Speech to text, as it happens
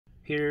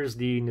Here's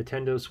the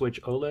Nintendo Switch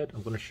OLED.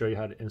 I'm going to show you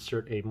how to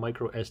insert a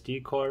micro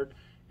SD card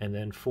and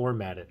then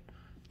format it.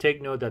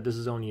 Take note that this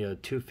is only a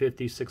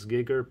 256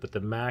 gigabyte, but the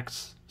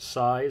max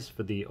size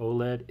for the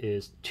OLED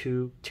is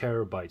 2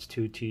 terabytes,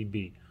 2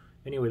 TB.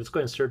 Anyway, let's go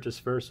ahead and insert this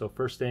first. So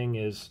first thing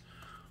is,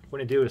 what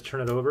you do is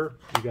turn it over.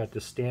 You got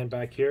the stand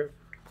back here.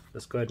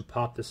 Let's go ahead and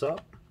pop this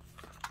up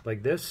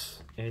like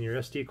this, and your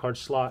SD card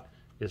slot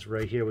is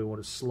right here. We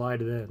want to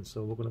slide it in.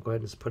 So we're going to go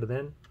ahead and just put it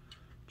in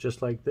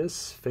just like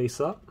this, face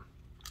up.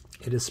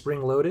 It is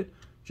spring loaded.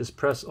 Just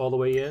press all the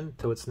way in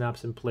till it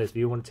snaps in place. If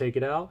you want to take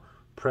it out,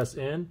 press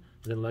in and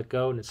then let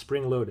go, and it's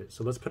spring loaded.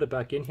 So let's put it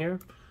back in here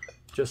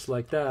just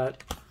like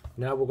that.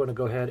 Now we're going to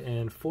go ahead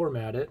and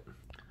format it.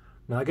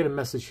 Now I get a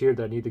message here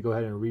that I need to go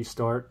ahead and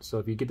restart. So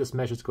if you get this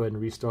message, go ahead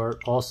and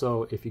restart.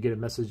 Also, if you get a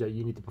message that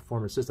you need to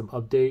perform a system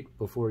update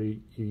before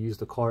you use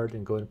the card,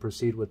 and go ahead and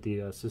proceed with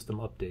the system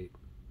update.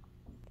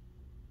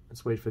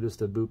 Let's wait for this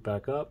to boot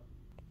back up.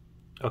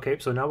 Okay,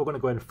 so now we're going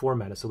to go ahead and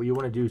format it. So what you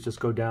want to do is just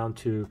go down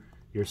to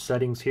your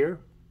settings here.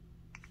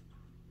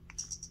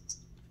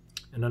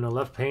 And on the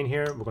left pane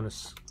here, we're going to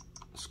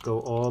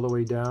go all the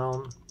way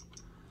down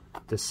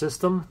to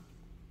system.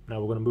 Now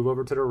we're going to move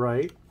over to the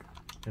right,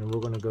 and we're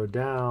going to go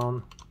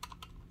down,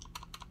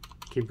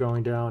 keep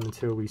going down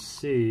until we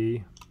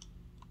see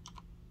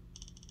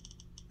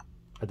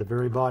at the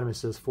very bottom it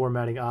says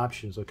formatting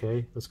options.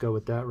 Okay, let's go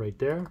with that right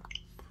there.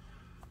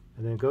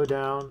 And then go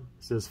down,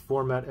 it says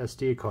format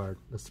SD card.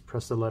 Let's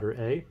press the letter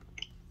A.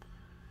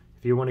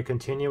 If you want to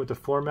continue with the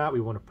format,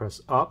 we want to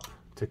press up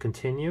to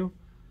continue.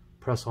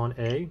 Press on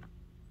A.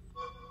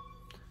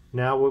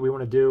 Now what we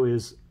want to do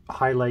is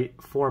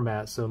highlight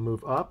format. So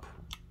move up,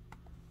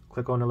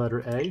 click on the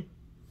letter A,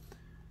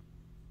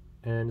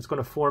 and it's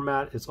going to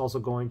format. It's also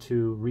going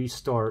to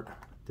restart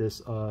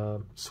this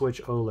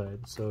Switch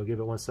OLED. So give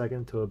it 1 second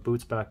until it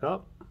boots back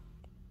up.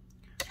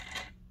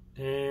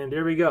 And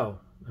there we go.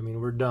 I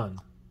mean, we're done.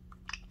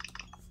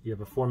 You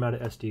have a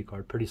formatted SD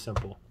card. Pretty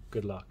simple.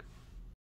 Good luck.